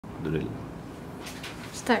drill.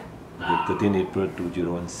 Start. Okay, 13 April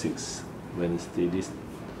 2016, Wednesday. This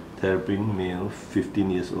terrapin male, 15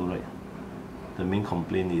 years old, right? The main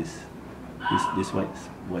complaint is this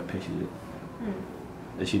white patch, is it?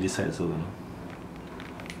 Actually, this side also, you know.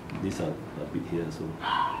 These are a bit here, so.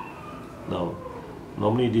 Now,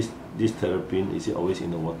 normally this terrapin, is it always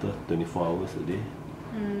in the water 24 hours a day?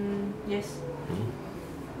 Yes.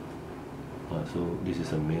 So this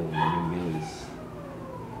is a male. Normally male is.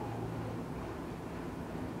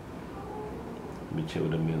 Let me check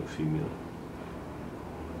with the male, female.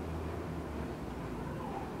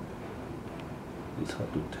 It's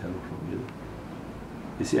hard to tell from here.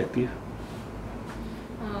 Is it active?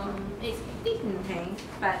 It's active in tank,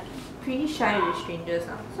 but pretty shy with strangers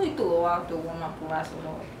now. So it took a while to warm up for us a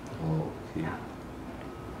lot. Oh, okay. Yeah.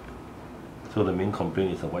 So the main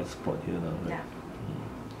complaint is a white spot here now, right? Yeah.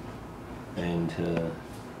 And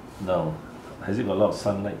now, has it got a lot of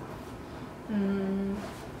sunlight?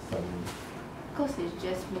 Because it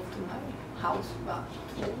just moved to my house about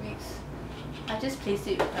 2 weeks. I just placed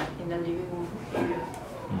it in the living room area.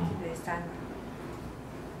 The sun.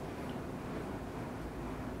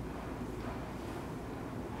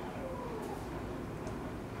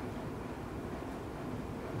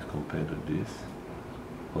 Compared to this,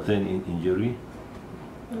 was there any injury?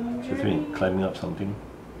 Just been climbing up something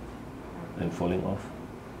and falling off?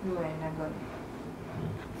 No, I never.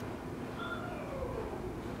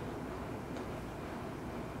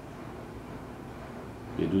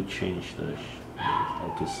 They do change the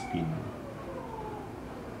outer skin.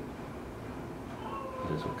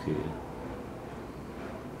 That's okay.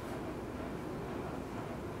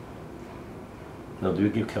 Now, do you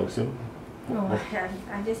give calcium? No,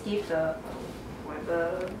 I just give the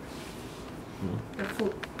whatever the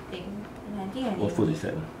food thing. And I think I need. What food is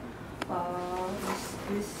that?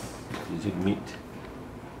 This. Is it meat?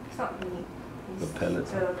 It's not meat. It's The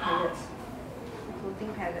pellets. The pellets. The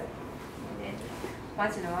floating pellet. And then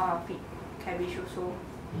once in a while I'll feed cabbage also.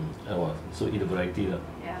 So eat a variety.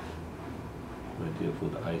 Yeah. Variety of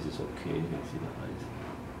food. The eyes is okay. You can see the eyes.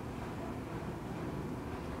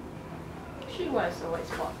 Actually, what is the white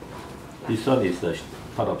spot? This one is the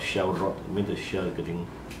part of shell rot. I mean the shell is getting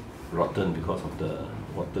rotten because of the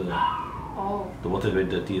water. Oh. The water is very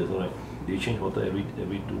dirty also, right? Do you change water every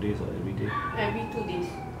 2 days or every day? Every 2 days.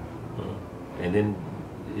 And then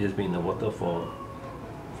it has been in the water for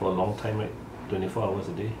a long time, right? 24 hours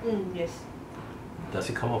a day? Yes. Does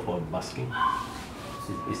it come out for basking?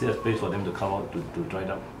 Is there a space for them to come out to dry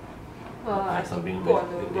up? I something put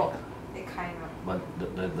on the rock, that kind of.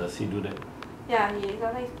 But does he do that? Yeah,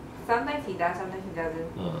 sometimes he does, sometimes he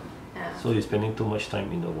doesn't. Yeah. So you're spending too much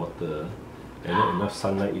time in the water and not enough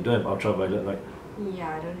sunlight. You don't have ultraviolet, right?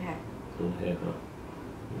 Yeah, I don't have. Don't have, huh?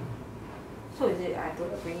 So is it I have to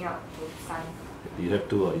bring out to sun? You have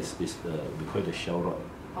to, it's we call it the shell rot.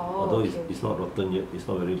 Oh, Although okay. it's not rotten yet, it's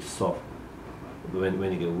not very soft. But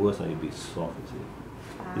when it gets worse, it'll be soft, you see.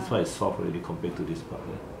 This one is soft already compared to this part.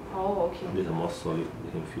 Right? Oh, okay. These are more solid,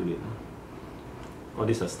 you can feel it. Huh? All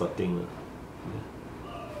these are starting. Yeah.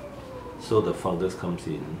 So the fungus comes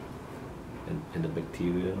in and the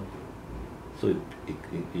bacteria, so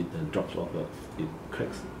it drops off, it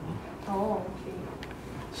cracks. Oh, okay.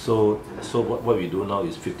 So what we do now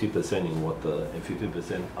is 50% in water and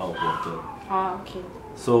 50% out of water. Okay.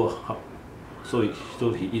 So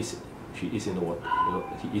she eats in the water.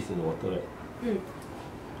 He eats in the water, right?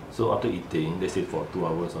 So after eating, they say for 2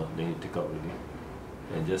 hours, then you take out already,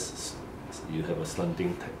 and just you have a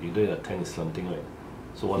slanting. The tank is slanting, right?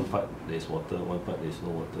 So one part there is water, one part there is no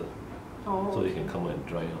water. Oh. So it can come out and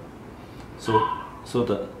dry out. So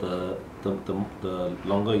the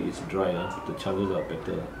longer it's dry, the chances are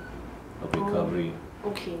better of recovery.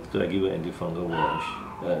 Okay. So I give an anti-fungal wash,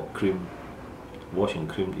 cream, wash and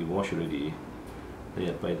cream. You wash already, then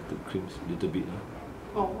you apply the cream a little bit,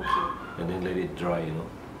 Oh, okay. and then let it dry.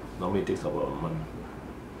 Normally it takes about a month.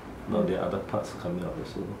 Now there are other parts coming out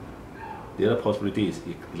also. The other possibility is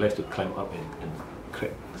it likes to climb up and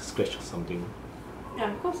crack, scratch something. Yeah,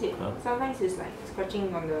 because sometimes it's like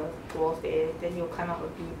scratching on the walls there, then you climb up a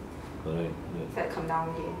bit. Correct. Yeah. It's like come down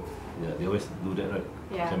again. Yeah, they always do that, right?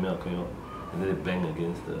 Yeah. Climb out, and then they bang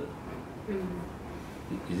against the.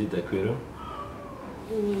 Is it the aquarium?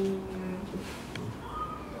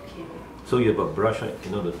 Okay. So you have a brush, right?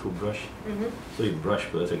 You know the toothbrush? So you brush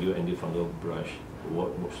first, I give you an anti-fungal brush.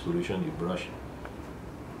 What solution you brush?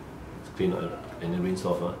 Clean up and then rinse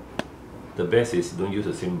off. The best is don't use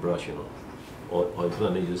the same brush, or if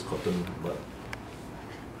not, then use cotton bud.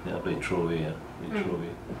 Then after you throw away, you throw away.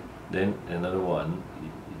 Then another one,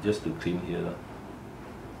 just to clean here.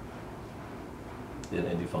 then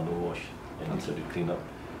anti-fungal wash, and you start to clean up.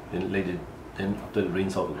 Then then after it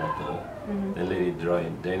rinse out the water, then let it dry.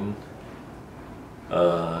 Then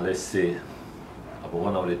let's say about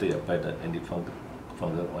 1 hour later you apply the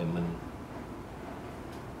anti-fungal ointment.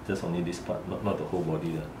 Just only this part, not the whole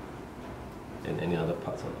body, and any other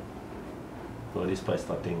parts. So this part is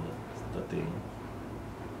starting,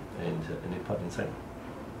 and any part inside.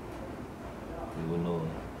 You will know.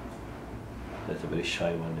 That's a very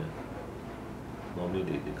shy one. Normally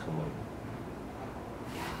they come out.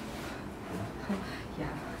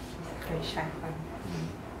 Yeah, he's a very shy one.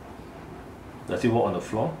 Does he walk on the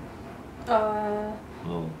floor?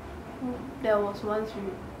 No. There was once we.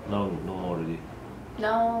 No more already.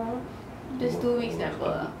 Now, this 2 weeks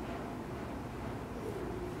never.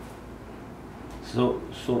 So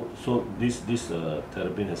this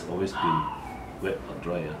terrapin has always been wet or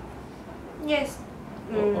dry. Yes.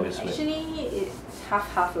 Always wet. Actually, it's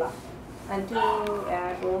half lah. Until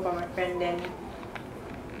I borrow from my friend, then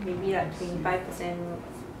maybe like 25%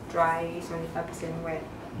 dry, 75% wet.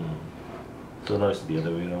 So now it's the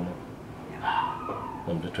other way around. Yeah.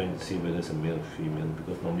 I'm just trying to see whether it's a male or female,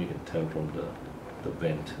 because normally you can tell from the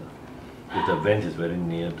vent. If the vent is very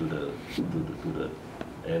near to the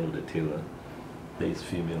end of the tail, then it's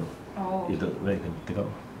female. Oh. If the vent, you can take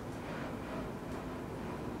out.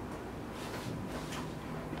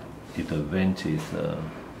 If the vent is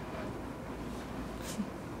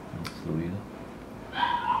slowly.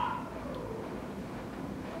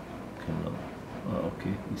 Cannot.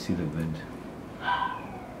 Okay, you see the vent.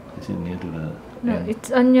 Is it near to the No, end?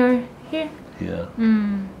 it's on your here. Here.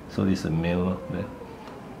 So this is a male.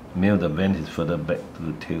 Male, the vent is further back to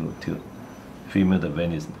the tail. Female, the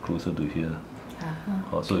vent is closer to here.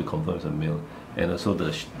 So it confirms a male. And also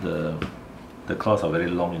the claws are very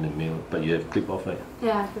long in the male, but you have clip off, right?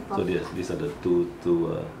 Yeah, clip off. So these are the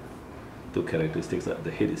two characteristics.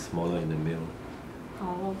 The head is smaller in the male.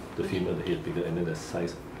 Oh. The female, the head bigger, and then the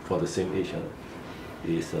size for the same age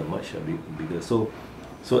is much bigger. So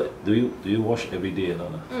do you wash every day or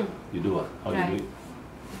not? You do. How do you do it?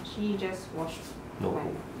 She just washed. No,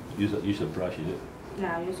 use a brush, is it?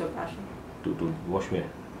 Yeah, I use a brush. To wash where?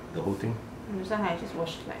 The whole thing? Sometimes I just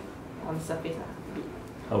wash like on the surface.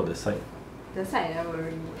 How about the side? The side I never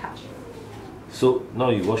really touch. So now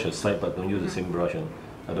you wash the side, but don't use the same brush.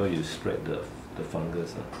 Otherwise you spread the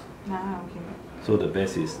fungus. Okay. So the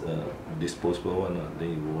best is disposable one. Then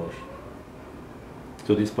you wash.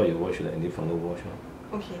 So this part you wash with the anti-fungal wash.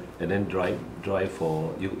 Okay. And then dry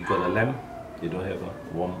for you got a lamp? You don't have a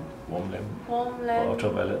warm lamp? Warm lamp. Or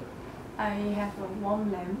ultraviolet? I have a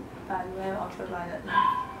warm lamp, but I wear ultraviolet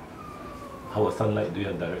now. How about sunlight? Do you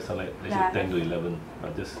have direct sunlight? Let's say 10 to 11.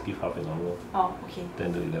 I'll just give half an hour. Oh, okay.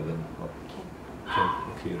 10 to 11. Okay.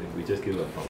 Okay, we just give a